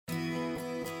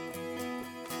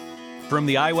From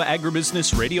the Iowa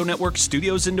Agribusiness Radio Network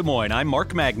studios in Des Moines, I'm Mark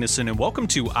Magnuson, and welcome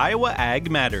to Iowa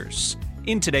Ag Matters.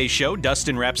 In today's show,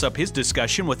 Dustin wraps up his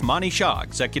discussion with Monte Shaw,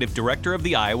 Executive Director of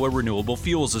the Iowa Renewable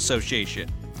Fuels Association.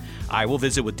 I will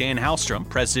visit with Dan Halstrom,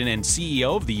 President and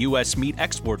CEO of the U.S. Meat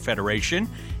Export Federation,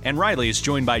 and Riley is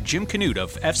joined by Jim Knuth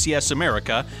of FCS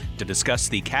America to discuss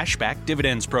the Cashback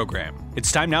Dividends Program.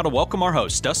 It's time now to welcome our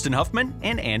hosts, Dustin Huffman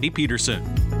and Andy Peterson.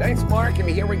 Thanks, Mark, and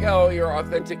here we go, your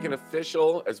authentic and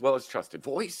official, as well as trusted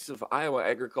voice of Iowa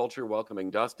agriculture, welcoming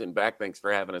Dustin back. Thanks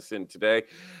for having us in today.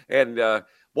 And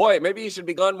boy, maybe you should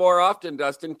be gone more often,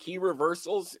 Dustin. Key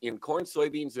reversals in corn,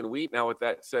 soybeans, and wheat. Now, with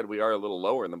that said, we are a little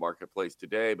lower in the marketplace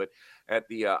today, but at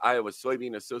the Iowa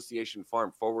Soybean Association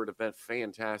Farm Forward event,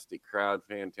 fantastic crowd,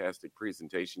 fantastic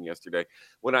presentation yesterday.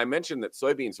 When I mentioned that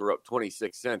soybeans were up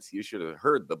 26 cents, you should have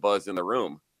heard the buzz in the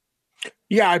room.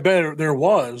 Yeah, I bet there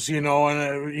was, and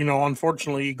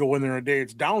unfortunately, you go in there a day,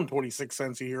 it's down 26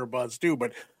 cents a year buzz too.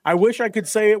 But I wish I could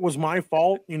say it was my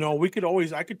fault.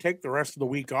 I could take the rest of the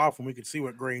week off and we could see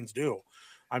what grains do.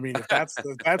 I mean, if that's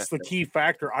the key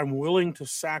factor, I'm willing to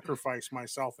sacrifice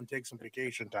myself and take some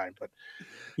vacation time. But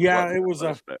yeah, it was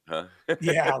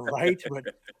yeah, right.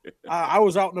 But I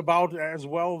was out and about as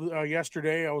well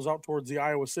yesterday. I was out towards the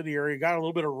Iowa City area. Got a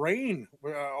little bit of rain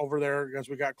over there as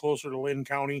we got closer to Lynn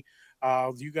County.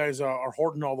 You guys are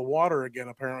hoarding all the water again,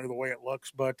 apparently, the way it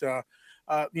looks. But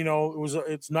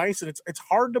it's nice, and it's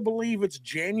hard to believe it's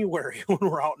January when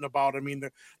we're out and about. I mean,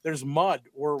 there's mud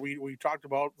where we talked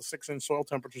about the 6-inch soil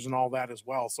temperatures and all that as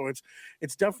well. So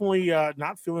it's definitely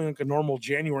not feeling like a normal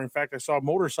January. In fact, I saw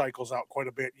motorcycles out quite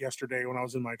a bit yesterday when I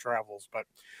was in my travels. But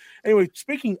anyway,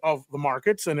 speaking of the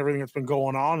markets and everything that's been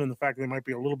going on and the fact that they might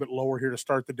be a little bit lower here to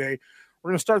start the day, we're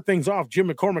going to start things off. Jim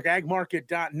McCormick,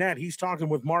 agmarket.net. He's talking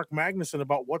with Mark Magnuson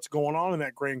about what's going on in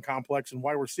that grain complex and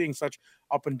why we're seeing such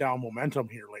up and down momentum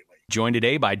here lately. Joined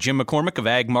today by Jim McCormick of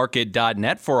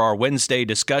agmarket.net for our Wednesday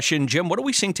discussion. Jim, what are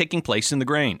we seeing taking place in the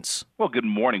grains? Well, good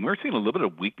morning. We're seeing a little bit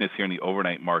of weakness here in the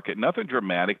overnight market. Nothing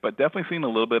dramatic, but definitely seeing a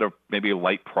little bit of maybe a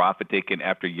light profit taken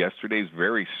after yesterday's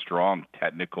very strong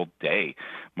technical day,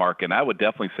 Mark. And I would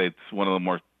definitely say it's one of the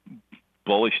more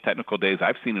bullish technical days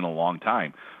I've seen in a long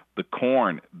time. The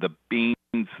corn, the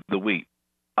beans, the wheat,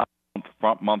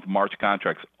 front month March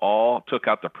contracts all took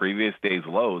out the previous day's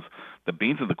lows. The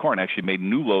beans and the corn actually made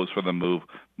new lows for the move,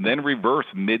 then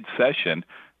reversed mid-session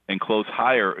and closed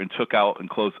higher and took out and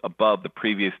closed above the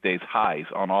previous day's highs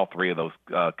on all three of those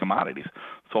commodities.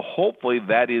 So hopefully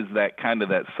that is that kind of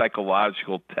that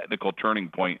psychological technical turning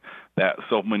point that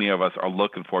so many of us are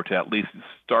looking for to at least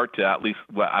start to at least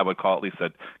what I would call at least a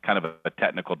kind of a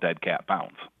technical dead cat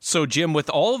bounce. So Jim, with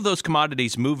all of those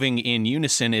commodities moving in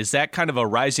unison, is that kind of a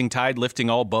rising tide lifting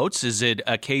all boats? Is it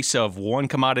a case of one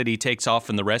commodity takes off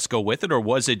and the rest go with it? Or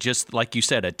was it just, like you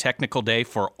said, a technical day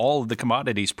for all of the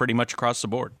commodities pretty much across the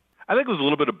board? I think it was a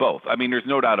little bit of both. I mean, there's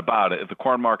no doubt about it. If the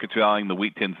corn market's rallying, the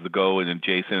wheat tends to go and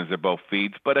adjacent as they're both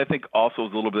feeds. But I think also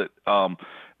it's a little bit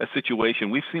a situation.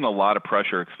 We've seen a lot of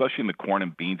pressure, especially in the corn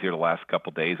and beans here the last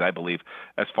couple of days, I believe,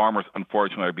 as farmers,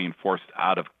 unfortunately, are being forced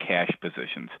out of cash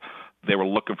positions. They were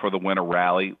looking for the winter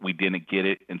rally. We didn't get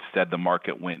it. Instead, the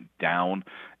market went down.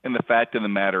 And the fact of the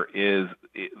matter is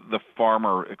the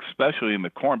farmer, especially in the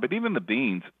corn, but even the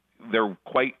beans, they're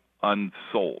quite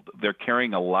unsold. They're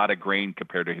carrying a lot of grain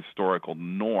compared to historical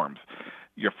norms.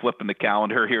 You're flipping the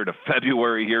calendar here to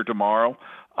February here tomorrow.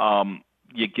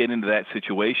 You get into that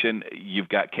situation, you've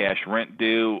got cash rent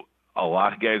due. A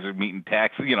lot of guys are meeting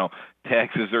taxes,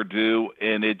 taxes are due,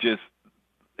 and it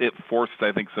forced,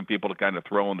 I think, some people to kind of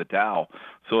throw in the towel.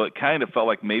 So it kind of felt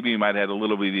like maybe you might have had a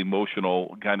little bit of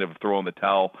emotional kind of throw in the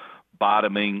towel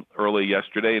bottoming early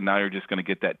yesterday, and now you're just going to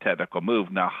get that technical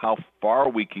move. Now, how far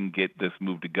we can get this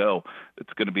move to go,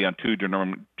 it's going to be on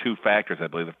two factors, I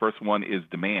believe. The first one is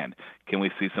demand. Can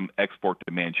we see some export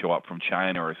demand show up from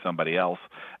China or somebody else?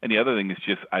 And the other thing is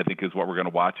just, I think, is what we're going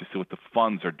to watch is see what the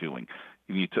funds are doing.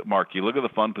 Mark, you look at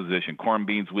the fund position, corn,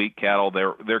 beans, wheat, cattle,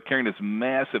 they're carrying this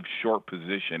massive short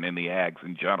position in the ags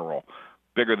in general,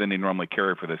 bigger than they normally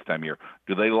carry for this time of year.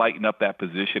 Do they lighten up that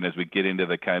position as we get into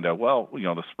the kind of,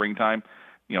 the springtime?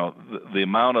 The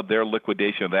amount of their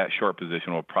liquidation of that short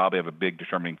position will probably have a big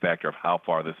determining factor of how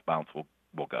far this bounce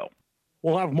will go.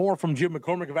 We'll have more from Jim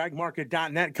McCormick of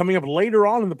agmarket.net coming up later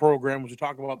on in the program as we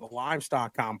talk about the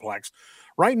livestock complex.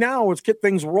 Right now, let's get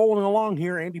things rolling along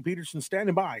here. Andy Peterson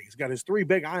standing by. He's got his three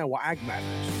big Iowa Ag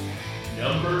Matters.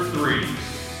 Number 3.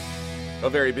 A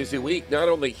very busy week, not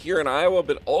only here in Iowa,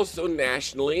 but also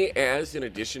nationally, as in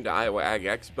addition to Iowa Ag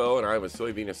Expo and Iowa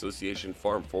Soybean Association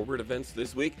Farm Forward events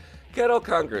this week, Cattle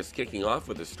Congress kicking off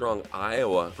with a strong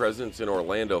Iowa presence in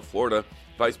Orlando, Florida.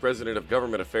 Vice President of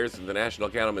Government Affairs of the National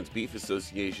Cattlemen's Beef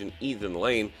Association, Ethan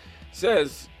Lane,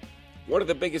 says one of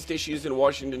the biggest issues in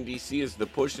Washington, D.C. is the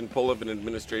push and pull of an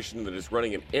administration that is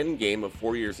running an endgame of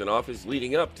 4 years in office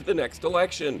leading up to the next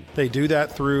election. They do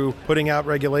that through putting out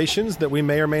regulations that we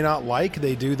may or may not like.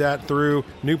 They do that through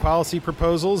new policy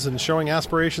proposals and showing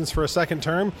aspirations for a second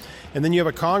term. And then you have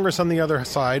a Congress on the other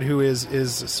side who is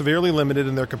severely limited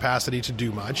in their capacity to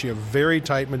do much. You have very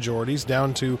tight majorities,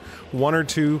 down to 1 or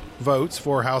 2 votes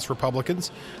for House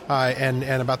Republicans, and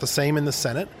about the same in the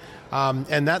Senate.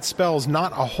 And that spells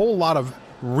not a whole lot of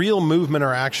real movement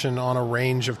or action on a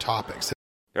range of topics.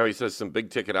 Now, he says some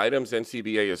big-ticket items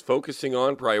NCBA is focusing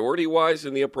on priority-wise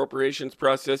in the appropriations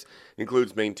process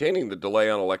includes maintaining the delay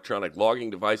on electronic logging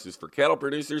devices for cattle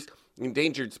producers,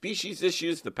 endangered species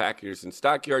issues, the Packers and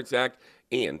Stockyards Act,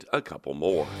 and a couple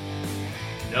more.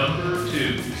 Number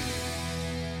 2.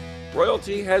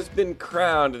 Royalty has been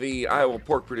crowned. The Iowa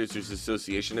Pork Producers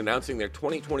Association announcing their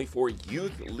 2024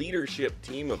 Youth Leadership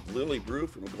Team of Lily Brew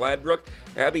from Gladbrook,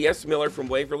 Abby S. Miller from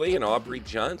Waverly, and Aubrey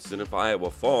Johnson of Iowa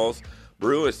Falls.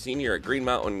 Brew, a senior at Green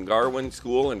Mountain Garwin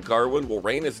School in Garwin, will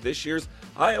reign as this year's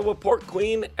Iowa Pork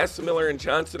Queen. S. Miller and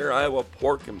Johnson are Iowa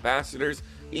Pork Ambassadors.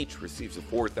 Each receives a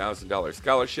 $4,000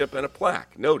 scholarship and a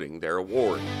plaque noting their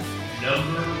award.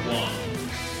 Number 1.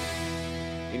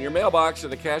 In your mailbox are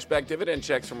the cashback dividend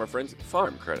checks from our friends at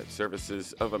Farm Credit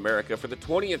Services of America. For the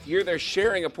 20th year, they're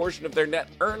sharing a portion of their net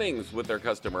earnings with their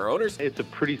customer owners. It's a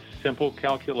pretty simple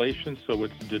calculation, so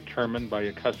it's determined by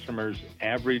a customer's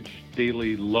average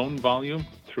daily loan volume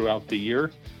throughout the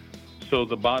year. So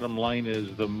the bottom line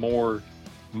is the more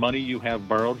money you have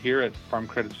borrowed here at Farm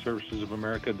Credit Services of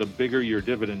America, the bigger your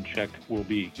dividend check will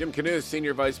be. Jim Knuth,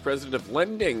 Senior Vice President of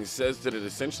Lending, says that it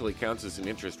essentially counts as an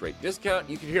interest rate discount.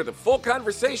 You can hear the full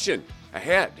conversation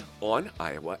ahead on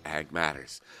Iowa Ag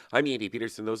Matters. I'm Andy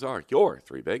Peterson. Those are your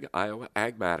 3 big Iowa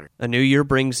Ag Matters. A new year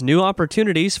brings new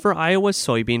opportunities for Iowa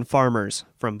soybean farmers.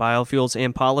 From biofuels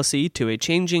and policy to a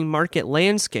changing market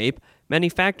landscape, many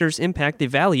factors impact the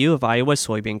value of Iowa's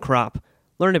soybean crop.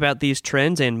 Learn about these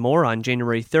trends and more on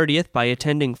January 30th by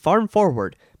attending Farm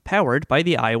Forward, powered by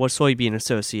the Iowa Soybean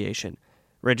Association.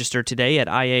 Register today at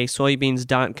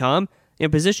iasoybeans.com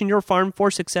and position your farm for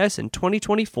success in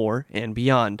 2024 and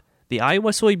beyond. The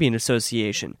Iowa Soybean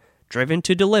Association, driven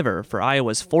to deliver for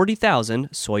Iowa's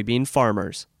 40,000 soybean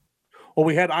farmers. Well,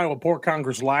 we had Iowa Pork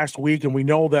Congress last week, and we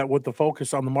know that with the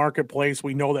focus on the marketplace,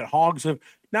 we know that hogs have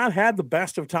not had the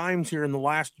best of times here in the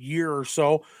last year or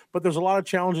so, but there's a lot of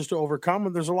challenges to overcome,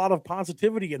 and there's a lot of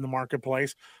positivity in the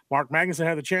marketplace. Mark Magnuson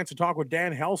had the chance to talk with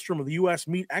Dan Halstrom of the U.S.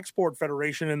 Meat Export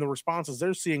Federation and the responses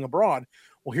they're seeing abroad.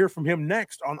 We'll hear from him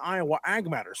next on Iowa Ag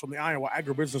Matters from the Iowa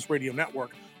Agribusiness Radio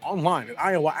Network, online at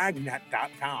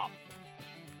iowaagnet.com.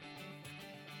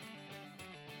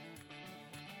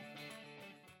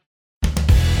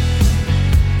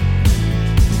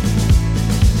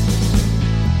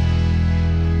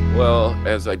 Well,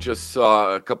 as I just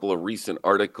saw a couple of recent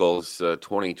articles,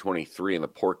 2023 in the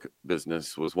pork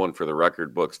business was one for the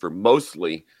record books for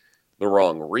mostly the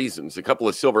wrong reasons. A couple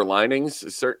of silver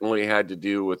linings certainly had to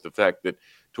do with the fact that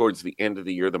towards the end of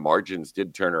the year, the margins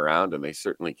did turn around, and they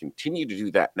certainly continue to do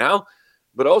that now.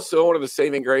 But also one of the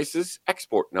saving graces,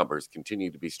 export numbers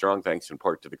continue to be strong, thanks in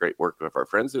part to the great work of our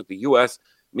friends at the U.S.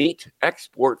 Meat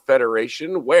Export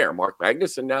Federation, where Mark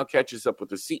Magnuson now catches up with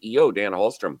the CEO, Dan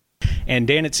Halstrom. And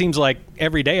Dan, it seems like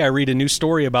every day I read a new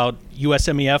story about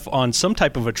USMEF on some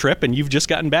type of a trip, and you've just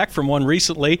gotten back from one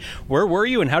recently. Where were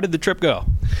you, and how did the trip go?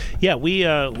 Yeah,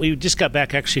 we just got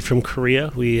back actually from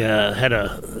Korea. We had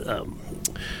a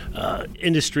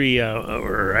industry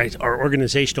or our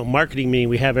organizational marketing meeting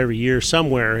we have every year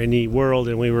somewhere in the world,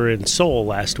 and we were in Seoul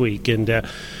last week, and it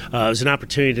was an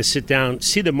opportunity to sit down,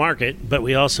 see the market, but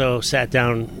we also sat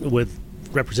down with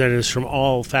representatives from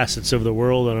all facets of the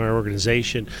world in our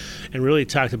organization and really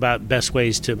talked about best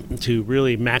ways to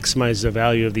really maximize the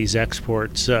value of these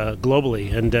exports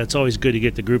globally, and it's always good to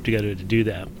get the group together to do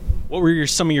that. What were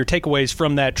some of your takeaways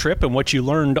from that trip and what you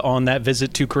learned on that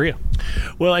visit to Korea?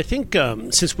 Well, I think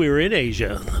since we were in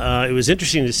Asia, it was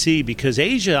interesting to see because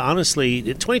Asia, honestly, in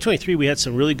 2023 we had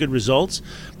some really good results,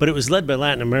 but it was led by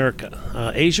Latin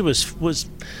America. Asia was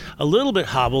a little bit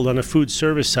hobbled on the food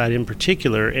service side in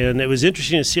particular, and it was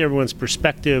interesting to see everyone's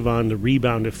perspective on the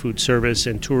rebound of food service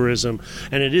and tourism,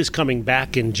 and it is coming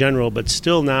back in general, but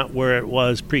still not where it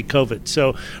was pre-COVID.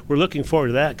 So we're looking forward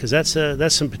to that because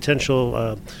that's some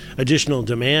potential additional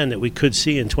demand that we could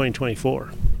see in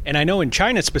 2024. And I know in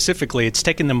China specifically, it's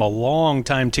taken them a long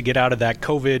time to get out of that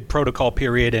COVID protocol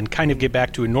period and kind of get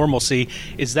back to a normalcy.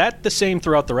 Is that the same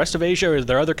throughout the rest of Asia, or are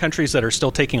there other countries that are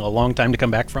still taking a long time to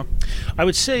come back from? I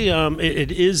would say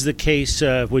it is the case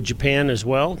with Japan as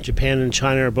well. Japan and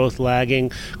China are both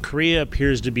lagging. Korea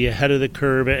appears to be ahead of the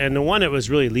curve, and the one that was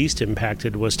really least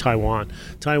impacted was Taiwan.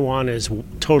 Taiwan is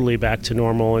totally back to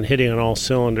normal and hitting on all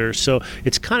cylinders. So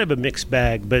it's kind of a mixed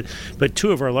bag, but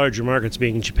two of our larger markets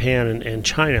being Japan and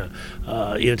China,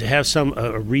 to have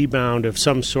a rebound of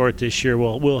some sort this year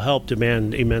will help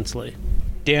demand immensely.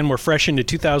 Dan, we're fresh into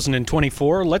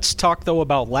 2024. Let's talk, though,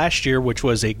 about last year, which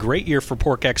was a great year for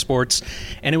pork exports.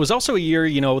 And it was also a year,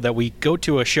 that we go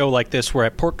to a show like this. We're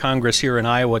at Pork Congress here in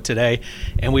Iowa today,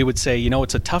 and we would say,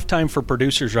 it's a tough time for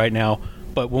producers right now.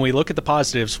 But when we look at the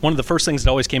positives, one of the first things that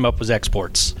always came up was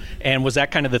exports. And was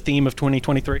that kind of the theme of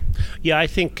 2023? Yeah, I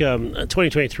think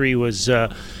 2023 was...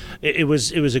 It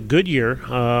was a good year.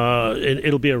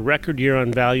 It'll be a record year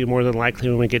on value, more than likely,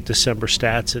 when we get December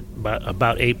stats at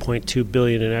about $8.2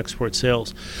 billion in export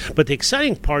sales. But the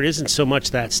exciting part isn't so much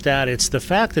that stat; it's the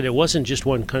fact that it wasn't just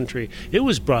one country. It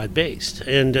was broad-based,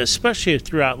 and especially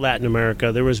throughout Latin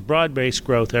America, there was broad-based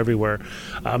growth everywhere.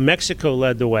 Mexico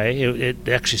led the way. It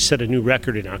actually set a new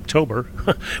record in October,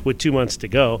 with 2 months to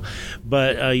go.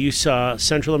 But you saw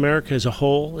Central America as a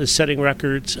whole is setting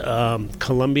records.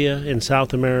 Colombia in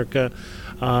South America.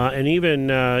 And even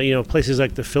places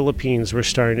like the Philippines, we're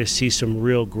starting to see some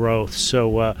real growth.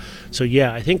 So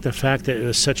yeah, I think the fact that it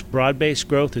was such broad-based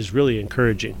growth is really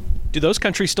encouraging. Do those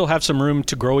countries still have some room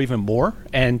to grow even more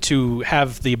and to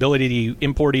have the ability to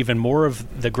import even more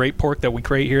of the great pork that we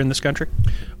create here in this country?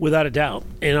 Without a doubt.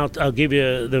 And I'll give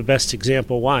you the best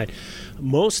example why.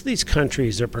 Most of these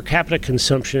countries, their per capita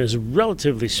consumption is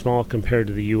relatively small compared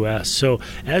to the U.S. So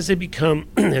as they become,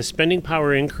 as spending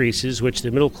power increases, which the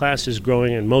middle class is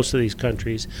growing in most of these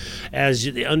countries, as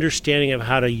the understanding of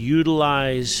how to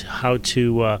utilize, how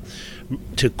to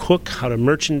cook, how to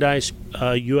merchandise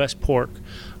U.S. pork,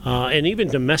 and even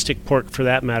domestic pork for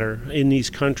that matter in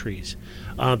these countries,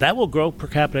 that will grow per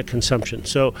capita consumption.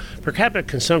 So per capita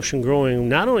consumption growing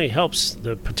not only helps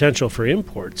the potential for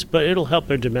imports, but it'll help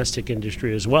their domestic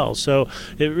industry as well. So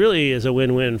it really is a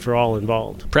win-win for all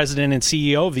involved. President and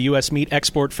CEO of the U.S. Meat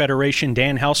Export Federation,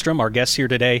 Dan Halstrom, our guest here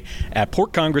today at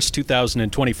Pork Congress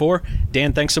 2024.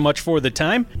 Dan, thanks so much for the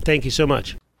time. Thank you so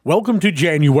much. Welcome to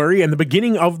January and the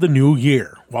beginning of the new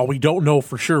year. While we don't know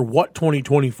for sure what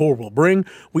 2024 will bring,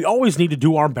 we always need to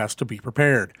do our best to be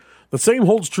prepared. The same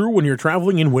holds true when you're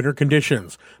traveling in winter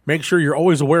conditions. Make sure you're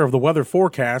always aware of the weather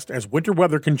forecast, as winter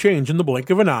weather can change in the blink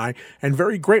of an eye and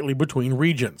vary greatly between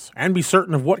regions. And be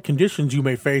certain of what conditions you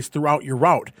may face throughout your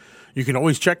route. You can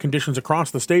always check conditions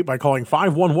across the state by calling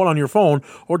 511 on your phone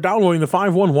or downloading the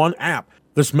 511 app.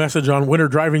 This message on winter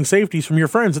driving safety is from your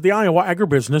friends at the Iowa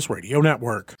Agribusiness Radio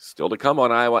Network. Still to come on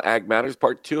Iowa Ag Matters,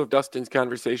 part 2 of Dustin's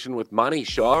conversation with Monte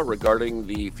Shaw regarding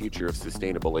the future of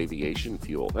sustainable aviation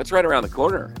fuel. That's right around the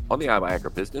corner on the Iowa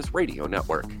Agribusiness Radio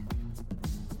Network.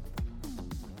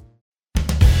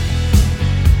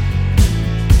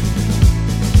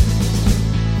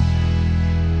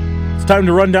 It's time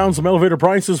to run down some elevator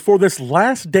prices for this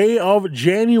last day of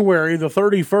January the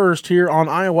 31st here on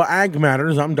Iowa Ag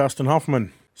Matters. I'm Dustin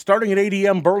Huffman. Starting at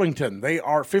ADM Burlington, they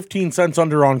are 15 cents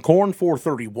under on corn,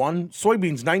 $4.31.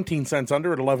 Soybeans 19 cents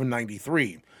under at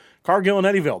 $11.93. Cargill and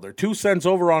Eddyville, they're 2 cents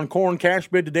over on corn. Cash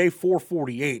bid today,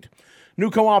 $4.48. New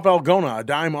Co-op Algona, a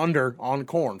dime under on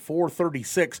corn,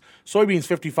 $4.36. Soybeans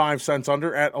 55 cents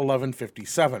under at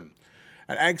 $11.57.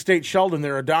 At Ag State Sheldon,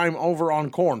 they're a dime over on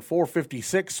corn,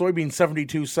 $4.56. Soybeans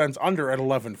 72 cents under at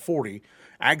 $11.40.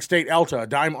 Ag State Alta, a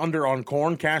dime under on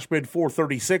corn, cash bid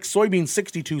 $4.36. Soybeans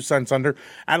 62 cents under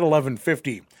at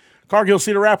 $11.50. Cargill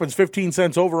Cedar Rapids 15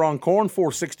 cents over on corn,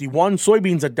 $4.61.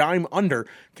 Soybeans a dime under,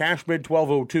 cash bid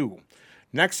 $12.02.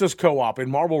 Nexus Co-op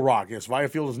in Marble Rock, yes,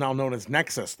 Viafield is now known as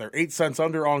Nexus. They're 8 cents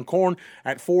under on corn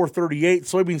at $4.38.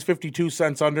 Soybeans 52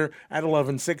 cents under at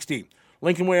 $11.60.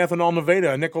 Lincoln Way Ethanol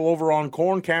Nevada, a nickel over on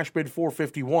corn, cash bid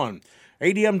 $4.51.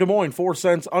 ADM Des Moines, 4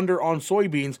 cents under on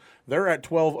soybeans. They're at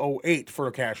 $12.08 for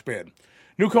a cash bid.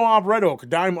 New Co-op Red Oak, a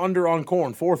dime under on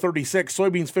corn, $4.36.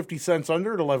 Soybeans 50 cents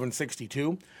under at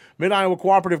 $11.62. Mid-Iowa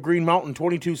Cooperative Green Mountain,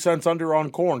 22 cents under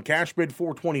on corn, cash bid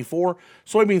 $4.24.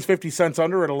 Soybeans 50 cents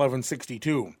under at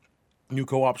 $11.62. New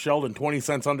Co-op Sheldon, 20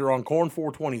 cents under on corn,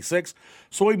 $4.26.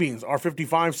 Soybeans are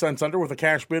 55 cents under with a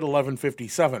cash bid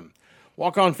 $11.57.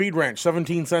 Walk-On Feed Ranch,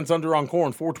 17 cents under on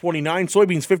corn, $4.29.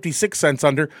 Soybeans 56 cents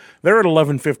under, they're at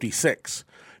 $11.56.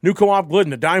 New Co-op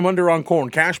Glidden, a dime under on corn,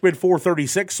 cash bid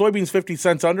 $4.36. Soybeans 50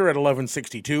 cents under at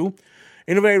 $11.62.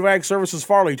 Innovative Ag Services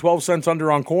Farley, 12 cents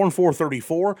under on corn,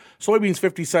 $4.34. Soybeans,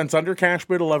 50 cents under. Cash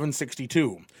bid,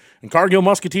 $11.62. And Cargill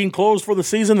Muscatine closed for the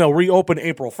season. They'll reopen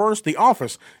April 1st. The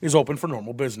office is open for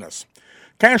normal business.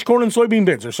 Cash corn and soybean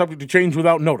bids are subject to change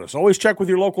without notice. Always check with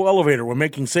your local elevator when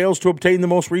making sales to obtain the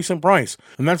most recent price.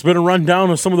 And that's been a rundown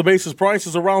of some of the basis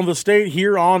prices around the state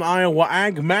here on Iowa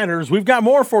Ag Matters. We've got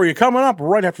more for you coming up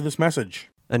right after this message.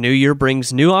 A new year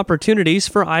brings new opportunities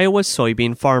for Iowa's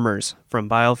soybean farmers. From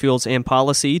biofuels and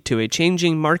policy to a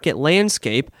changing market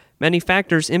landscape, many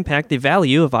factors impact the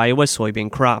value of Iowa's soybean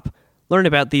crop. Learn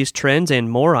about these trends and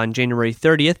more on January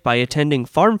 30th by attending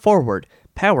Farm Forward,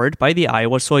 powered by the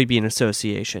Iowa Soybean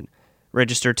Association.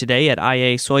 Register today at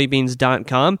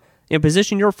iasoybeans.com and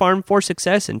position your farm for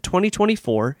success in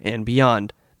 2024 and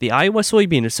beyond. The Iowa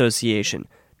Soybean Association,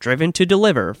 driven to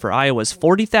deliver for Iowa's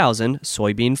 40,000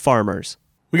 soybean farmers.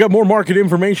 We got more market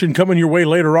information coming your way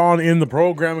later on in the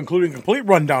program, including a complete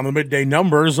rundown of the midday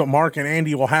numbers. Mark and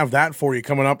Andy will have that for you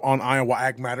coming up on Iowa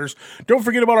Ag Matters. Don't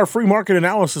forget about our free market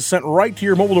analysis sent right to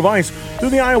your mobile device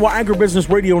through the Iowa Agribusiness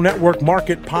Radio Network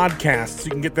Market Podcasts.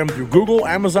 You can get them through Google,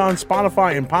 Amazon,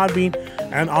 Spotify, and Podbean,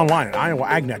 and online at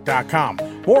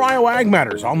iowaagnet.com. More Iowa Ag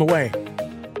Matters on the way.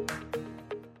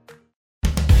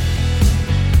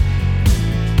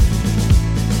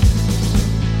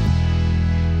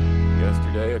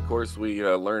 Of course, we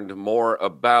learned more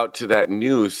about that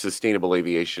new sustainable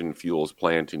aviation fuels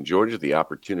plant in Georgia, the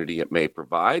opportunity it may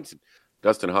provide.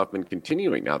 Dustin Hoffman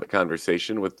continuing now the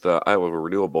conversation with the Iowa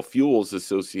Renewable Fuels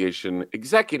Association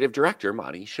Executive Director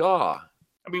Monte Shaw.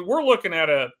 I mean, we're looking at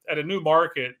a new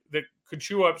market that could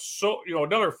chew up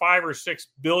another 5 or 6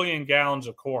 billion gallons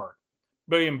of corn,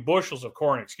 billion bushels of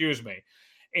corn,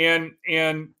 and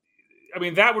I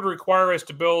mean that would require us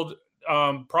to build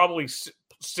probably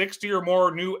 60 or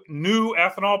more new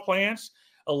ethanol plants,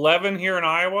 11 here in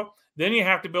Iowa. Then you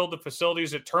have to build the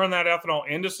facilities that turn that ethanol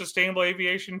into sustainable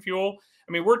aviation fuel.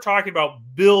 I mean, we're talking about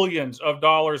billions of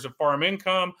dollars of farm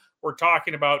income. We're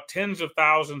talking about tens of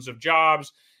thousands of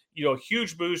jobs,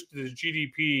 huge boost to the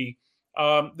GDP.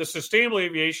 The sustainable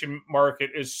aviation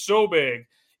market is so big,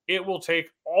 it will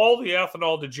take all the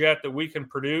ethanol to jet that we can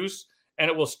produce, and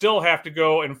it will still have to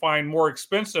go and find more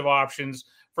expensive options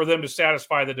for them to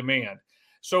satisfy the demand.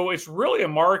 So it's really a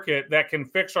market that can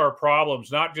fix our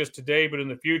problems, not just today, but in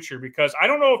the future, because I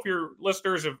don't know if your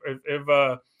listeners have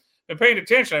been paying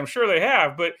attention. I'm sure they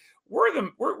have, but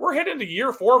we're heading to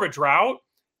year 4 of a drought,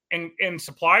 and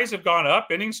supplies have gone up,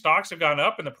 ending stocks have gone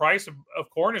up, and the price of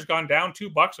corn has gone down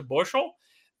 $2 a bushel.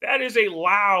 That is a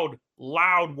loud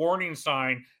warning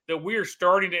sign that we are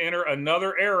starting to enter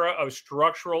another era of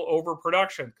structural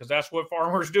overproduction, because that's what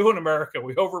farmers do in America.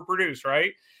 We overproduce,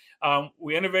 right?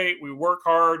 We innovate, we work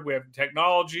hard, we have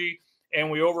technology,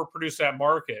 and we overproduce that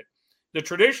market. The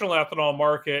traditional ethanol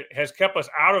market has kept us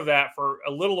out of that for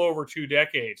a little over 2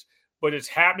 decades, but it's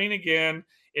happening again.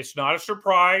 It's not a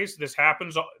surprise. This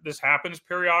happens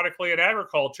periodically in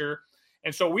agriculture.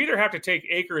 And so we either have to take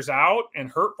acres out and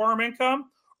hurt farm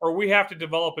income, or we have to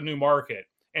develop a new market.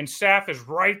 And SAF is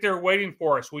right there waiting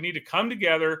for us. We need to come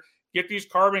together, get these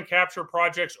carbon capture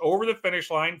projects over the finish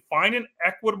line, find an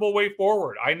equitable way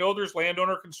forward. I know there's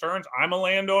landowner concerns. I'm a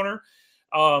landowner.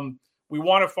 We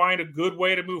want to find a good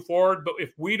way to move forward. But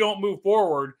if we don't move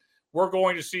forward, we're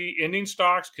going to see ending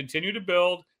stocks continue to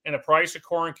build and the price of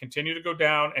corn continue to go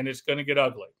down, and it's going to get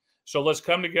ugly. So let's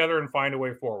come together and find a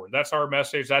way forward. That's our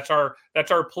message. That's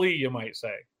our plea, you might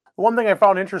say. One thing I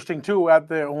found interesting too when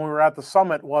we were at the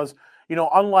summit was,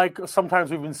 unlike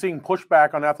sometimes we've been seeing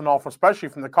pushback on ethanol, especially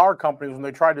from the car companies when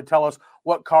they tried to tell us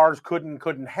what cars could and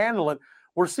couldn't handle it,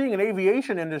 we're seeing an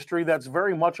aviation industry that's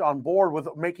very much on board with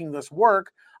making this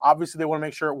work. Obviously, they want to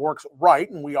make sure it works right,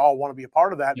 and we all want to be a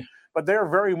part of that. Yeah. But they're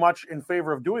very much in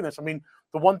favor of doing this. I mean,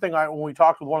 the one thing when we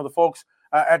talked with one of the folks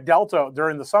at Delta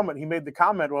during the summit, he made the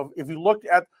comment of, if you looked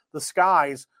at the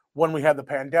skies when we had the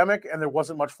pandemic and there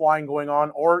wasn't much flying going on,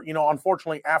 or,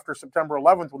 unfortunately after September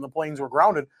 11th when the planes were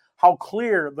grounded, how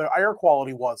clear the air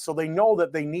quality was. So they know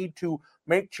that they need to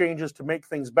make changes to make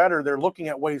things better. They're looking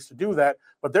at ways to do that,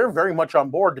 but they're very much on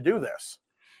board to do this.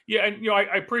 Yeah, and I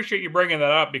appreciate you bringing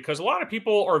that up, because a lot of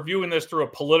people are viewing this through a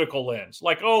political lens,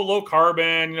 like, oh, low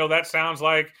carbon, that sounds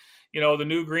like, the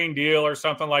new Green Deal or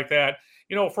something like that.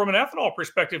 From an ethanol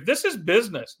perspective, this is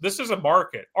business. This is a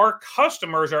market. Our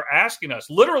customers are asking us,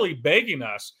 literally begging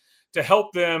us, to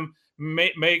help them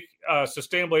make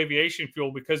sustainable aviation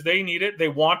fuel because they need it. They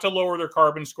want to lower their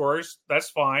carbon scores. That's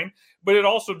fine. But it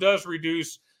also does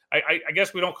reduce, I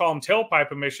guess we don't call them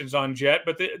tailpipe emissions on jet,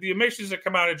 but the emissions that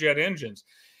come out of jet engines.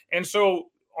 And so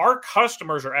our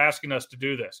customers are asking us to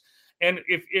do this. And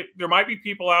if there might be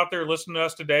people out there listening to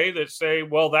us today that say,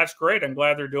 well, that's great, I'm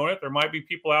glad they're doing it. There might be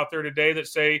people out there today that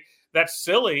say, that's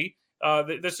silly,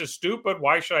 this is stupid,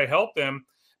 why should I help them?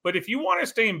 But if you want to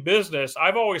stay in business,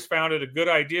 I've always found it a good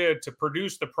idea to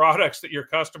produce the products that your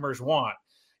customers want.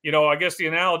 I guess the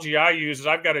analogy I use is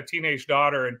I've got a teenage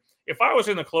daughter, and if I was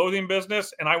in the clothing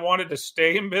business and I wanted to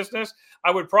stay in business,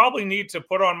 I would probably need to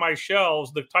put on my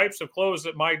shelves the types of clothes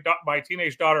that my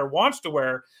teenage daughter wants to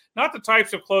wear, not the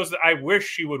types of clothes that I wish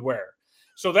she would wear.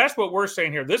 So that's what we're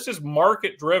saying here. This is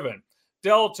market driven.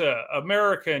 Delta,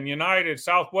 American, United,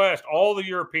 Southwest, all the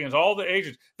Europeans, all the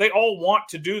Asians, they all want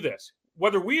to do this.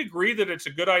 Whether we agree that it's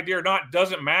a good idea or not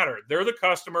doesn't matter. They're the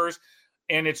customers,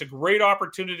 and it's a great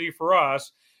opportunity for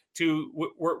us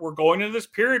we're going into this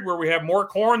period where we have more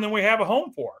corn than we have a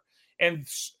home for. And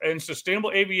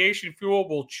sustainable aviation fuel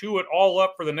will chew it all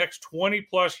up for the next 20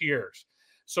 plus years.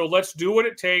 So let's do what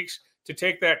it takes to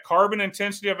take that carbon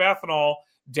intensity of ethanol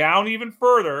down even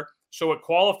further so it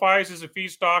qualifies as a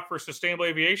feedstock for sustainable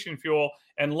aviation fuel.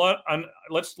 And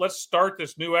let's start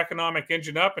this new economic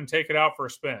engine up and take it out for a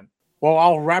spin. Well,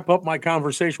 I'll wrap up my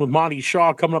conversation with Monte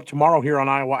Shaw coming up tomorrow here on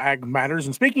Iowa Ag Matters.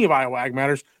 And speaking of Iowa Ag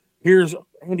Matters, here's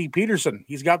Andy Peterson.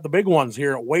 He's got the big ones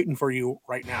here waiting for you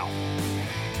right now.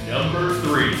 Number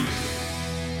 3.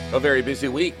 A very busy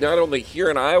week, not only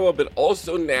here in Iowa, but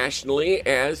also nationally,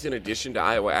 as in addition to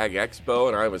Iowa Ag Expo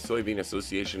and Iowa Soybean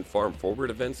Association Farm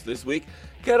Forward events this week,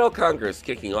 Cattle Congress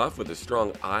kicking off with a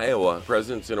strong Iowa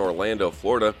presence in Orlando,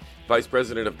 Florida. Vice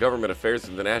President of Government Affairs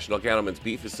of the National Cattlemen's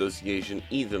Beef Association,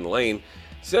 Ethan Lane,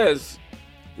 says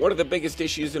one of the biggest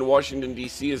issues in Washington,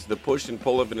 D.C. is the push and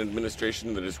pull of an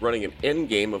administration that is running an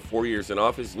endgame of 4 years in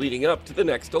office leading up to the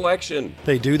next election.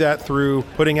 They do that through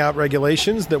putting out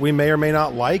regulations that we may or may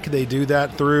not like. They do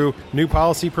that through new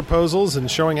policy proposals and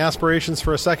showing aspirations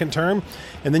for a second term.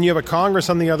 And then you have a Congress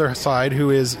on the other side who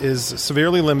is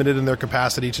severely limited in their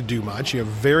capacity to do much. You have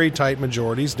very tight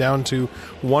majorities, down to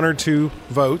 1 or 2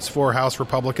 votes for House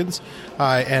Republicans,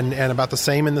 and about the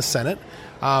same in the Senate.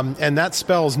 And that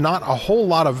spells not a whole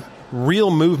lot of real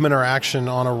movement or action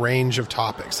on a range of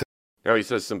topics. Now, he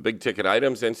says some big-ticket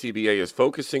items NCBA is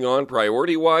focusing on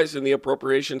priority-wise in the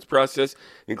appropriations process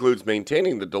includes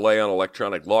maintaining the delay on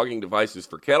electronic logging devices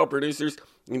for cattle producers,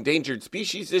 endangered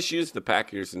species issues, the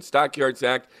Packers and Stockyards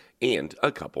Act, and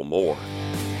a couple more.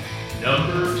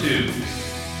 Number 2.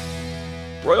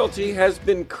 Royalty has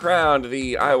been crowned.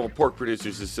 The Iowa Pork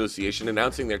Producers Association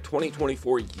announcing their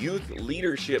 2024 Youth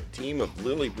Leadership Team of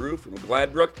Lily Brew from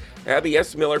Gladbrook, Abby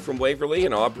S. Miller from Waverly,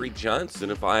 and Aubrey Johnson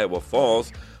of Iowa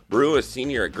Falls. Brew, a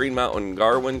senior at Green Mountain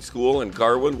Garwin School in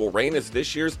Garwin, will reign as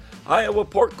this year's Iowa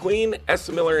Pork Queen. S.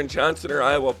 Miller and Johnson are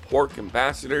Iowa Pork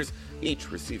Ambassadors. Each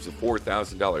receives a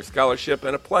 $4,000 scholarship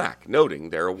and a plaque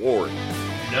noting their award.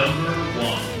 Number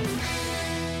 1.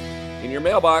 In your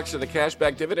mailbox are the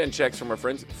cashback dividend checks from our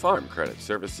friends at Farm Credit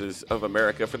Services of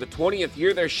America. For the 20th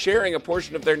year, they're sharing a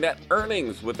portion of their net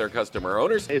earnings with their customer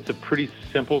owners. It's a pretty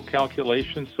simple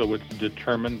calculation, so it's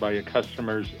determined by a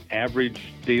customer's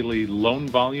average daily loan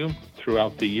volume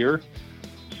throughout the year.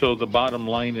 So the bottom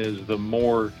line is the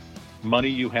more money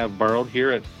you have borrowed here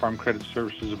at Farm Credit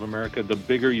Services of America, the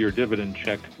bigger your dividend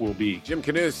check will be. Jim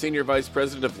Knuth, Senior Vice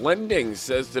President of Lending,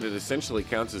 says that it essentially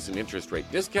counts as an interest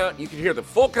rate discount. You can hear the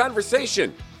full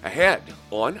conversation ahead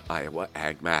on Iowa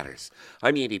Ag Matters.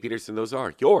 I'm Andy Peterson. Those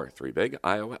are your 3 big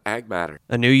Iowa Ag Matters.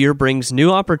 A new year brings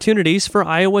new opportunities for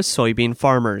Iowa's soybean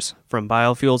farmers. From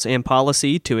biofuels and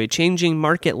policy to a changing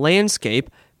market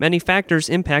landscape, many factors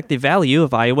impact the value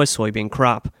of Iowa's soybean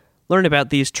crop. Learn about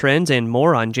these trends and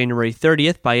more on January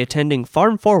 30th by attending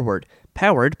Farm Forward,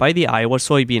 powered by the Iowa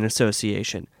Soybean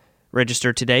Association.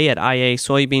 Register today at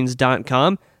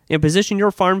iasoybeans.com and position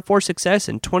your farm for success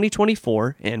in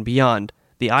 2024 and beyond.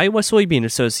 The Iowa Soybean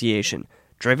Association,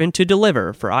 driven to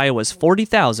deliver for Iowa's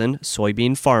 40,000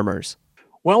 soybean farmers.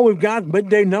 Well, we've got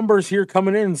midday numbers here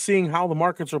coming in and seeing how the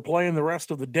markets are playing the rest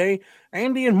of the day.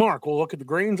 Andy and Mark will look at the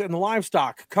grains and the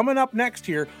livestock coming up next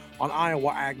here on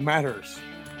Iowa Ag Matters.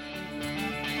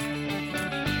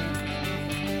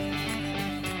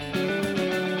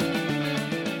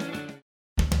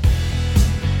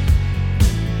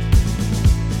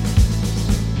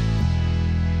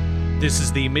 This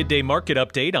is the Midday Market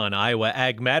Update on Iowa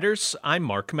Ag Matters. I'm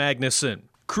Mark Magnuson.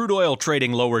 Crude oil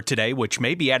trading lower today, which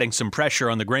may be adding some pressure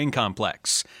on the grain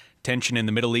complex. Tension in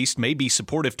the Middle East may be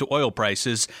supportive to oil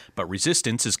prices, but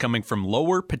resistance is coming from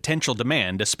lower potential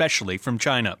demand, especially from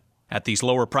China. At these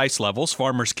lower price levels,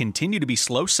 farmers continue to be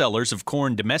slow sellers of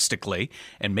corn domestically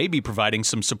and may be providing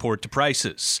some support to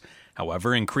prices.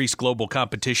 However, increased global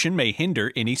competition may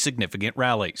hinder any significant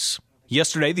rallies.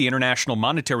 Yesterday, the International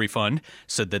Monetary Fund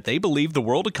said that they believe the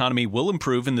world economy will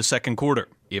improve in the second quarter.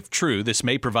 If true, this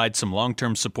may provide some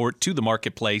long-term support to the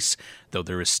marketplace, though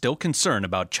there is still concern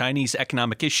about Chinese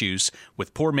economic issues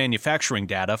with poor manufacturing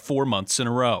data 4 months in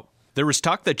a row. There is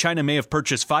talk that China may have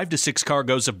purchased 5 to 6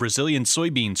 cargoes of Brazilian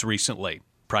soybeans recently.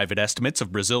 Private estimates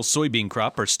of Brazil's soybean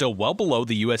crop are still well below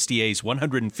the USDA's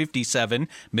 157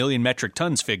 million metric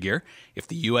tons figure. If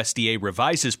the USDA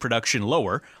revises production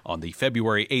lower on the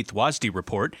February 8th WASDE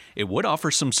report, it would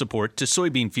offer some support to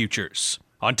soybean futures.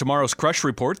 On tomorrow's crush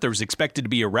report, there is expected to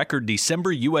be a record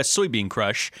December U.S. soybean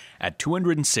crush at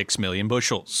 206 million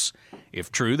bushels.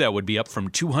 If true, that would be up from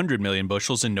 200 million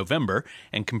bushels in November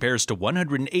and compares to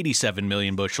 187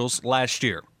 million bushels last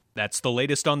year. That's the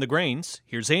latest on the grains.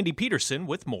 Here's Andy Peterson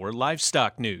with more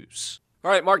livestock news. All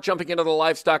right, Mark, jumping into the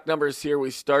livestock numbers here. We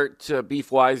start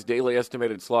beef-wise. Daily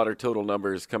estimated slaughter total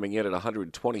numbers coming in at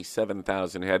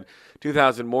 127,000 head,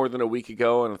 2,000 more than a week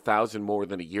ago and 1,000 more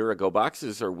than a year ago.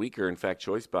 Boxes are weaker. In fact,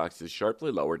 choice boxes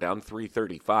sharply lower, down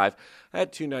 335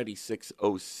 at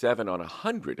 296.07 on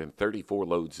 134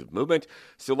 loads of movement.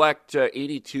 Select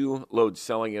 82 loads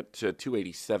selling at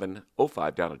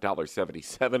 287.05, down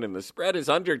 $1.77, and the spread is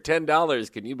under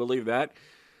 $10. Can you believe that?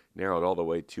 Narrowed all the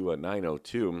way to a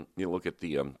 902. You look at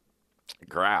the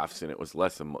graphs, and it was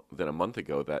less than a month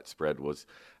ago. That spread was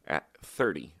at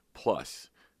 $30+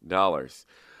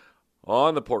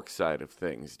 On the pork side of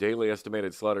things, daily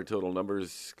estimated slaughter total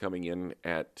numbers coming in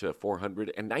at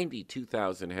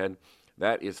 492,000 head.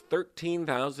 That is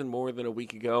 13,000 more than a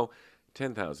week ago,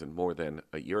 10,000 more than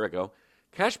a year ago.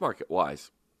 Cash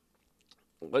market-wise,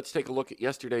 let's take a look at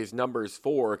yesterday's numbers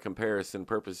for comparison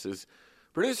purposes.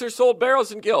 Producers sold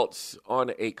barrels and gilts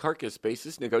on a carcass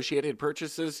basis. Negotiated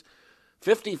purchases,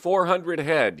 5,400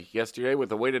 head yesterday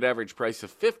with a weighted average price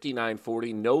of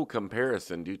 $59.40. No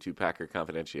comparison due to packer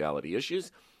confidentiality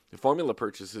issues. The formula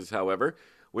purchases, however,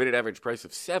 weighted average price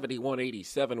of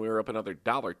 $71.87. We were up another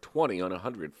 $1.20 on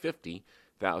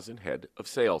 150,000 head of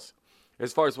sales.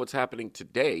 As far as what's happening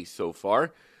today so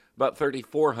far, about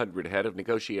 3,400 head of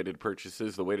negotiated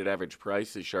purchases. The weighted average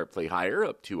price is sharply higher,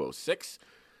 up $2.06.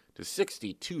 to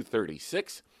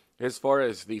 $62.36. As far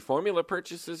as the formula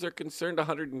purchases are concerned,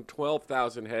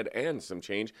 112,000 head and some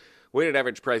change. Weighted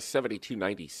average price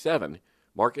 $72.97.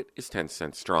 Market is 10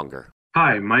 cents stronger.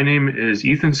 Hi, my name is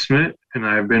Ethan Smith, and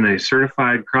I've been a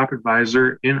certified crop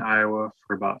advisor in Iowa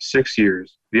for about 6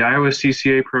 years. The Iowa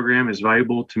CCA program is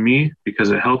valuable to me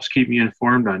because it helps keep me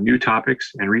informed on new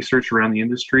topics and research around the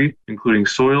industry, including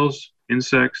soils,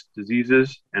 insects,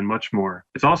 diseases, and much more.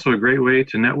 It's also a great way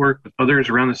to network with others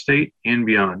around the state and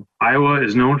beyond. Iowa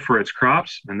is known for its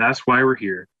crops, and that's why we're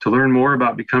here. To learn more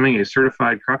about becoming a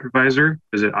certified crop advisor,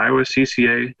 visit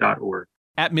iowacca.org.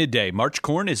 At midday, March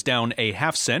corn is down a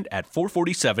half cent at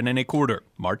 $4.47 1/4.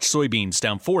 March soybeans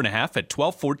down 4 1/2 at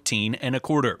 $12.14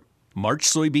 1/4. March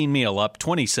soybean meal up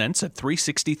 20 cents at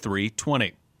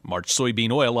 $3.6320. March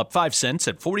soybean oil up 5 cents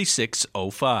at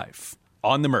 $46.05.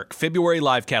 On the Merc, February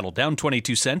live cattle down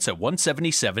 22 cents at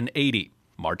 $177.80.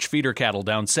 March feeder cattle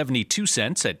down 72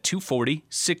 cents at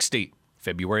 $240.60.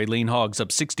 February lean hogs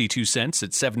up 62 cents at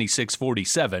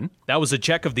 $76.47. That was a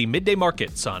check of the midday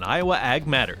markets on Iowa Ag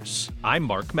Matters. I'm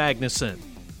Mark Magnuson.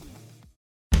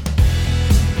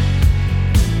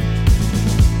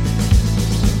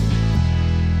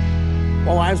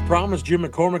 Well, as promised, Jim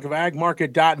McCormick of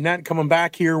agmarket.net coming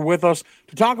back here with us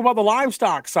to talk about the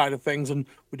livestock side of things. And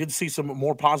we did see some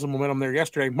more positive momentum there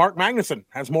yesterday. Mark Magnuson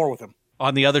has more with him.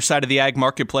 On the other side of the ag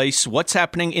marketplace, what's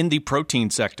happening in the protein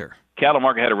sector? Cattle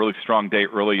market had a really strong day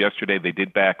early yesterday. They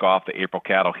did back off. The April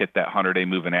cattle hit that 100-day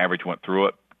moving average, went through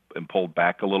it, and pulled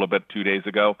back a little bit 2 days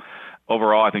ago.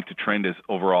 Overall, I think the trend is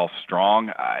overall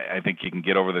strong. I think you can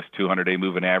get over this 200-day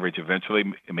moving average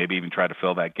eventually, maybe even try to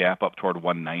fill that gap up toward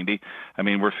 190. I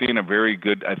mean, we're seeing a very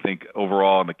good, I think,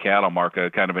 overall in the cattle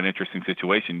market, kind of an interesting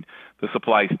situation. The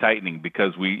supply is tightening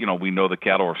because we know the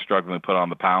cattle are struggling to put on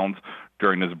the pounds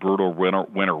during this brutal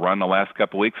winter run the last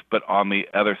couple of weeks. But on the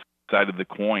other side of the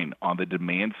coin, on the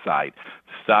demand side,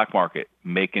 the stock market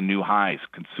making new highs.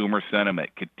 Consumer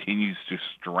sentiment continues to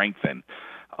strengthen.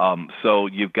 So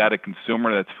you've got a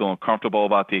consumer that's feeling comfortable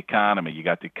about the economy. You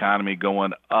got the economy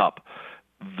going up.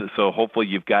 So hopefully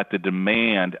you've got the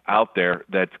demand out there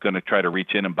that's going to try to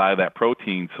reach in and buy that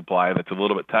protein supply that's a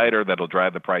little bit tighter, that'll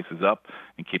drive the prices up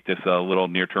and keep this little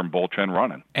near-term bull trend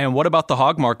running. And what about the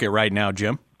hog market right now,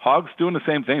 Jim? Hogs doing the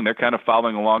same thing. They're kind of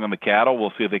following along on the cattle.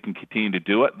 We'll see if they can continue to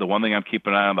do it. The one thing I'm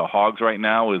keeping an eye on the hogs right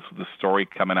now is the story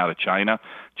coming out of China.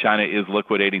 China is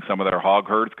liquidating some of their hog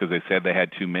herds because they said they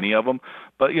had too many of them.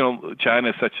 But, China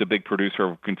is such a big producer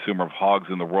of consumer of hogs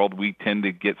in the world. We tend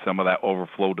to get some of that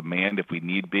overflow demand if we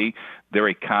need be. Their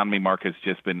economy market has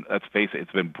just been, let's face it,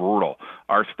 it's been brutal.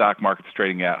 Our stock market's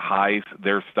trading at highs.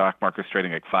 Their stock market's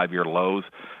trading at 5-year lows.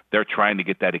 They're trying to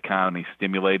get that economy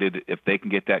stimulated. If they can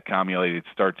get that economy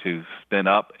start to spin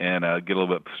up and get a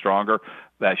little bit stronger,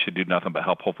 that should do nothing but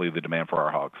help, hopefully, the demand for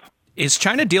our hogs. Is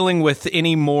China dealing with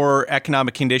any more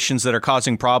economic conditions that are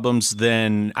causing problems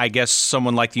than, I guess,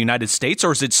 someone like the United States,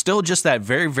 or is it still just that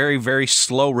very, very, very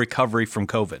slow recovery from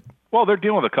COVID? Well, they're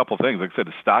dealing with a couple of things. Like I said,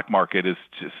 the stock market is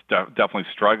just definitely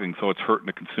struggling, so it's hurting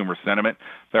the consumer sentiment.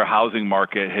 Their housing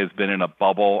market has been in a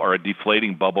bubble or a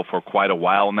deflating bubble for quite a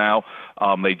while now.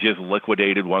 They just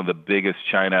liquidated one of the biggest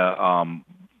China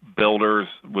builders,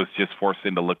 was just forced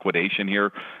into liquidation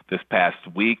here this past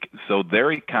week. So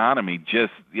their economy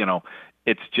just,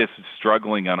 it's just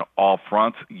struggling on all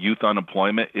fronts. Youth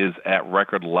unemployment is at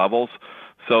record levels.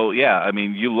 So,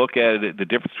 you look at it, the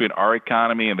difference between our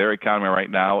economy and their economy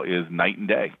right now is night and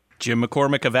day. Jim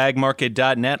McCormick of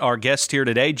agmarket.net, our guest here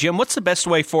today. Jim, what's the best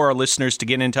way for our listeners to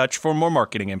get in touch for more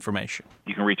marketing information?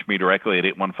 You can reach me directly at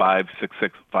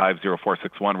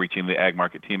 815-665-0461, reaching the Ag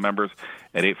Market team members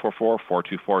at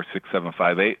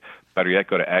 844-424-6758. Better yet,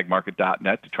 go to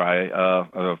agmarket.net to try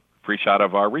a free shot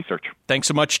of our research. Thanks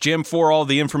so much, Jim, for all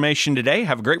the information today.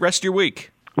 Have a great rest of your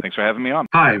week. Thanks for having me on.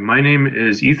 Hi, my name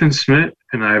is Ethan Smith,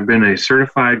 and I've been a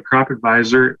certified crop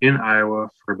advisor in Iowa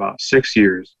for about 6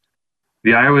 years.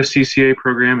 The Iowa CCA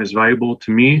program is valuable to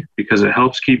me because it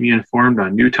helps keep me informed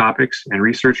on new topics and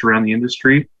research around the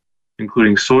industry,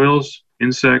 including soils,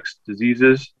 insects,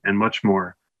 diseases, and much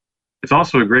more. It's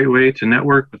also a great way to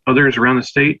network with others around the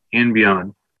state and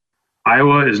beyond.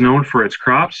 Iowa is known for its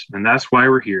crops, and that's why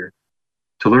we're here.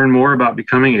 To learn more about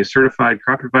becoming a certified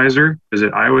crop advisor,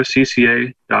 visit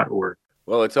iowacca.org.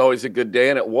 Well, it's always a good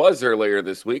day, and it was earlier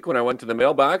this week when I went to the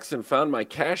mailbox and found my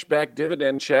cashback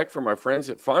dividend check from our friends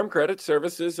at Farm Credit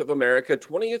Services of America,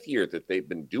 20th year that they've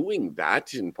been doing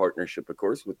that in partnership, of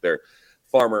course, with their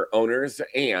farmer owners.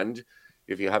 And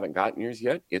if you haven't gotten yours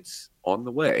yet, it's on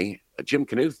the way. Jim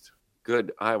Knuth,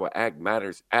 good Iowa Ag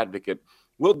Matters advocate,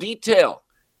 will detail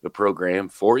the program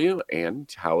for you and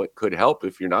how it could help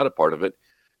if you're not a part of it.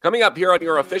 Coming up here on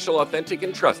your official, authentic,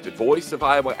 and trusted voice of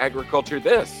Iowa agriculture,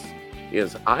 this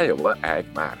is Iowa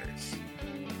Ag Matters.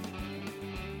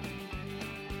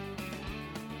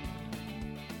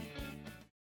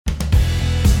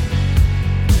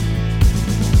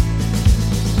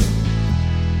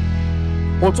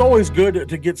 Well, it's always good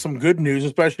to get some good news,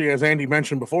 especially as Andy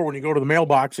mentioned before, when you go to the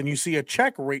mailbox and you see a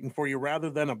check waiting for you rather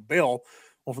than a bill.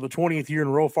 Well, for the 20th year in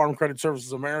a row, Farm Credit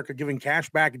Services of America giving cash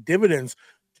back dividends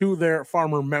to their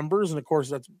farmer members. And of course,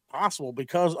 that's possible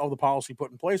because of the policy put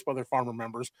in place by their farmer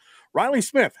members. Riley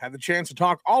Smith had the chance to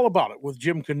talk all about it with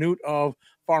Jim Knuth of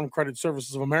Farm Credit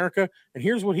Services of America. And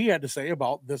here's what he had to say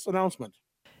about this announcement.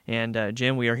 And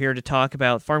Jim, we are here to talk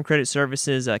about Farm Credit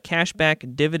Services'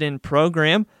 cashback dividend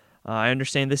program. I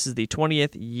understand this is the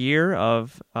 20th year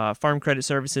of Farm Credit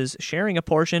Services sharing a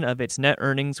portion of its net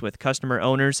earnings with customer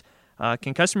owners.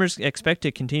 Can customers expect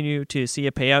to continue to see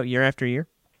a payout year after year?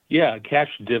 Yeah, cash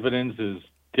dividends is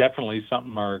definitely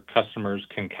something our customers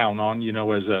can count on.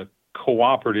 As a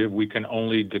cooperative, we can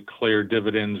only declare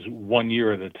dividends 1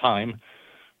 year at a time,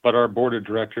 but our board of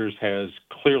directors has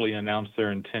clearly announced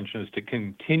their intentions to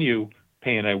continue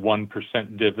paying a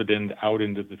 1% dividend out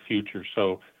into the future.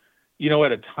 So,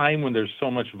 at a time when there's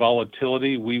so much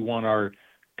volatility, we want our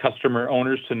customer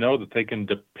owners to know that they can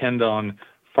depend on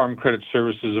Farm Credit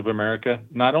Services of America,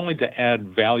 not only to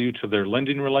add value to their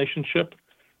lending relationship,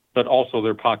 but also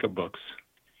their pocketbooks.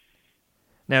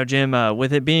 Now, Jim,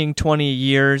 with it being 20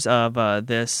 years of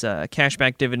this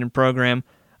cashback dividend program,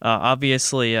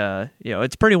 obviously,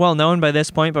 it's pretty well known by this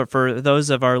point, but for those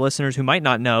of our listeners who might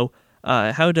not know,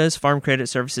 how does Farm Credit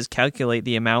Services calculate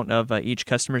the amount of each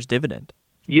customer's dividend?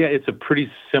 Yeah, it's a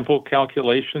pretty simple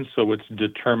calculation. So it's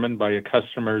determined by a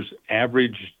customer's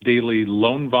average daily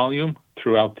loan volume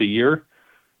throughout the year.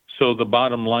 So the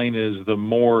bottom line is the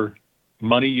more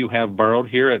money you have borrowed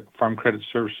here at Farm Credit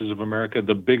Services of America,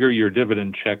 the bigger your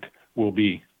dividend check will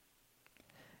be.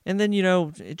 And then,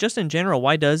 just in general,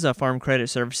 why does Farm Credit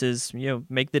Services,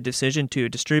 make the decision to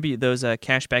distribute those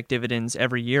cashback dividends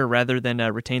every year rather than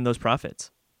retain those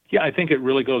profits? Yeah, I think it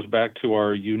really goes back to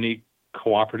our unique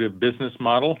cooperative business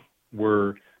model.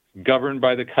 We're governed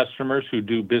by the customers who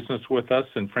do business with us,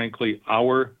 and frankly,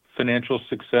 our financial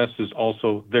success is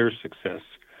also their success.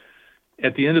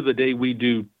 At the end of the day, we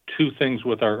do two things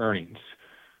with our earnings.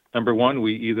 Number one,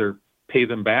 we either pay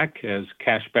them back as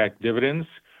cashback dividends,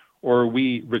 or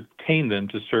we retain them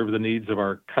to serve the needs of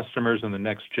our customers and the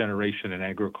next generation in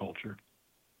agriculture.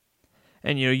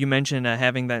 And, you mentioned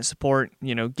having that support,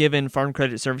 given Farm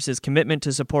Credit Services' commitment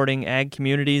to supporting ag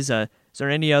communities. Is there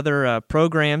any other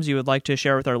programs you would like to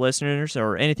share with our listeners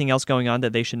or anything else going on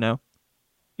that they should know?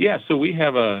 Yeah, so we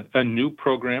have a new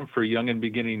program for young and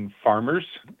beginning farmers,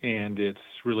 and it's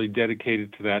really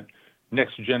dedicated to that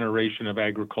next generation of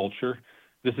agriculture.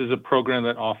 This is a program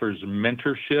that offers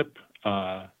mentorship,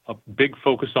 a big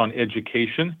focus on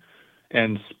education,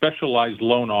 and specialized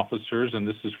loan officers, and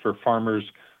this is for farmers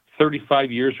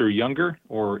 35 years or younger,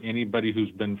 or anybody who's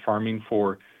been farming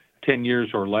for 10 years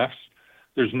or less.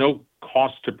 There's no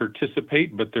cost to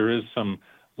participate, but there is some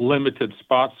limited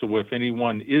spots. So if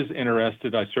anyone is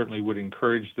interested, I certainly would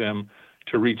encourage them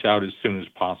to reach out as soon as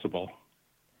possible.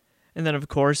 And then, of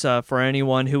course, for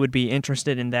anyone who would be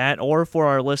interested in that, or for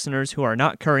our listeners who are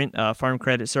not current Farm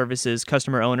Credit Services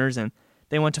customer owners and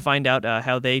they want to find out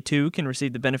how they, too, can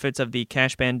receive the benefits of the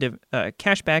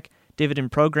cashback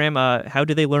dividend program, how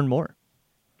do they learn more?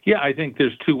 Yeah, I think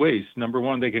there's two ways. Number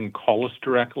one, they can call us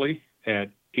directly at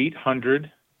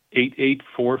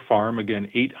 800-884-FARM. Again,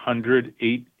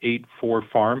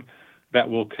 800-884-FARM. That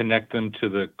will connect them to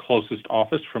the closest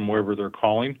office from wherever they're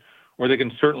calling. Or they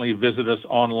can certainly visit us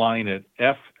online at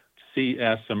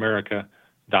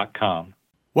fcsamerica.com.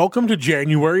 Welcome to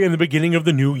January and the beginning of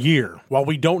the new year. While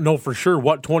we don't know for sure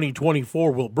what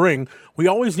 2024 will bring, we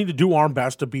always need to do our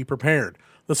best to be prepared.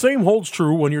 The same holds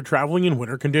true when you're traveling in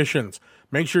winter conditions.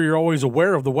 Make sure you're always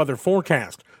aware of the weather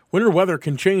forecast. Winter weather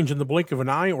can change in the blink of an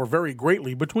eye or vary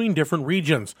greatly between different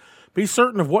regions. Be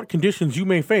certain of what conditions you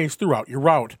may face throughout your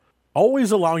route.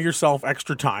 Always allow yourself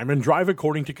extra time and drive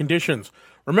according to conditions.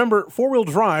 Remember, four-wheel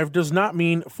drive does not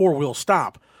mean four-wheel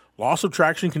stop. Loss of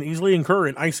traction can easily occur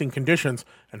in icing conditions,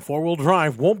 and four-wheel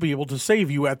drive won't be able to save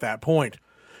you at that point.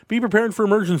 Be prepared for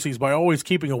emergencies by always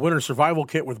keeping a winter survival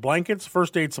kit with blankets,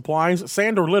 first aid supplies,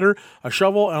 sand or litter, a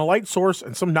shovel, and a light source,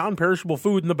 and some non-perishable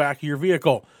food in the back of your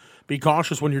vehicle. Be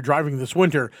cautious when you're driving this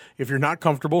winter. If you're not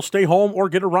comfortable, stay home or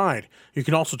get a ride. You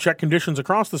can also check conditions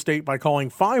across the state by calling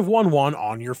 511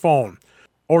 on your phone.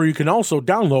 Or you can also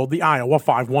download the Iowa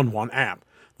 511 app.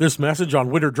 This message on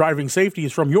winter driving safety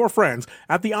is from your friends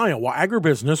at the Iowa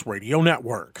Agribusiness Radio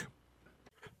Network.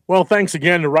 Well, thanks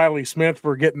again to Riley Smith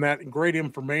for getting that great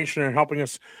information and helping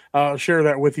us share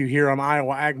that with you here on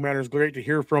Iowa Ag Matters. Great to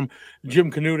hear from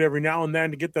Jim Knuth every now and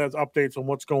then to get those updates on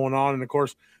what's going on. And, of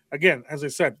course, again, as I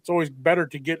said, it's always better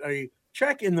to get a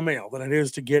check in the mail than it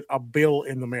is to get a bill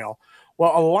in the mail.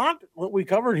 Well, a lot what we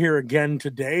covered here again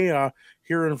today,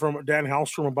 hearing from Dan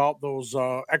Halstrom about those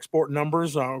export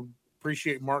numbers.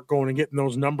 Appreciate Mark going and getting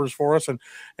those numbers for us and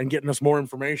getting us more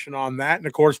information on that. And,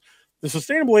 of course, the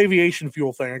sustainable aviation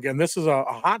fuel thing, again, this is a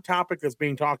hot topic that's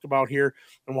being talked about here,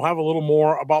 and we'll have a little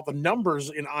more about the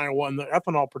numbers in Iowa and the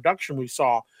ethanol production we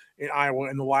saw in Iowa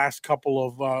in the last couple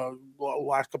of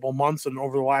months and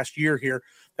over the last year here.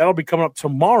 That'll be coming up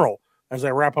tomorrow as I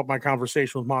wrap up my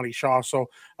conversation with Monte Shaw. So,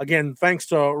 again, thanks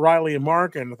to Riley and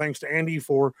Mark, and thanks to Andy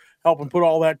for helping put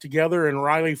all that together, and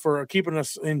Riley for keeping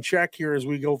us in check here as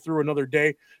we go through another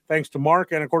day. Thanks to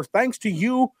Mark, and, of course, thanks to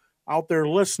you out there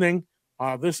listening.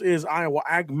 This is Iowa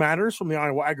Ag Matters from the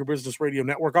Iowa Agribusiness Radio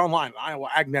Network, online at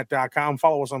iowaagnet.com.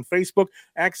 Follow us on Facebook,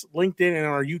 X, LinkedIn, and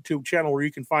our YouTube channel where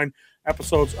you can find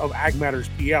episodes of Ag Matters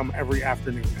PM every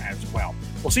afternoon as well.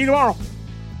 We'll see you tomorrow.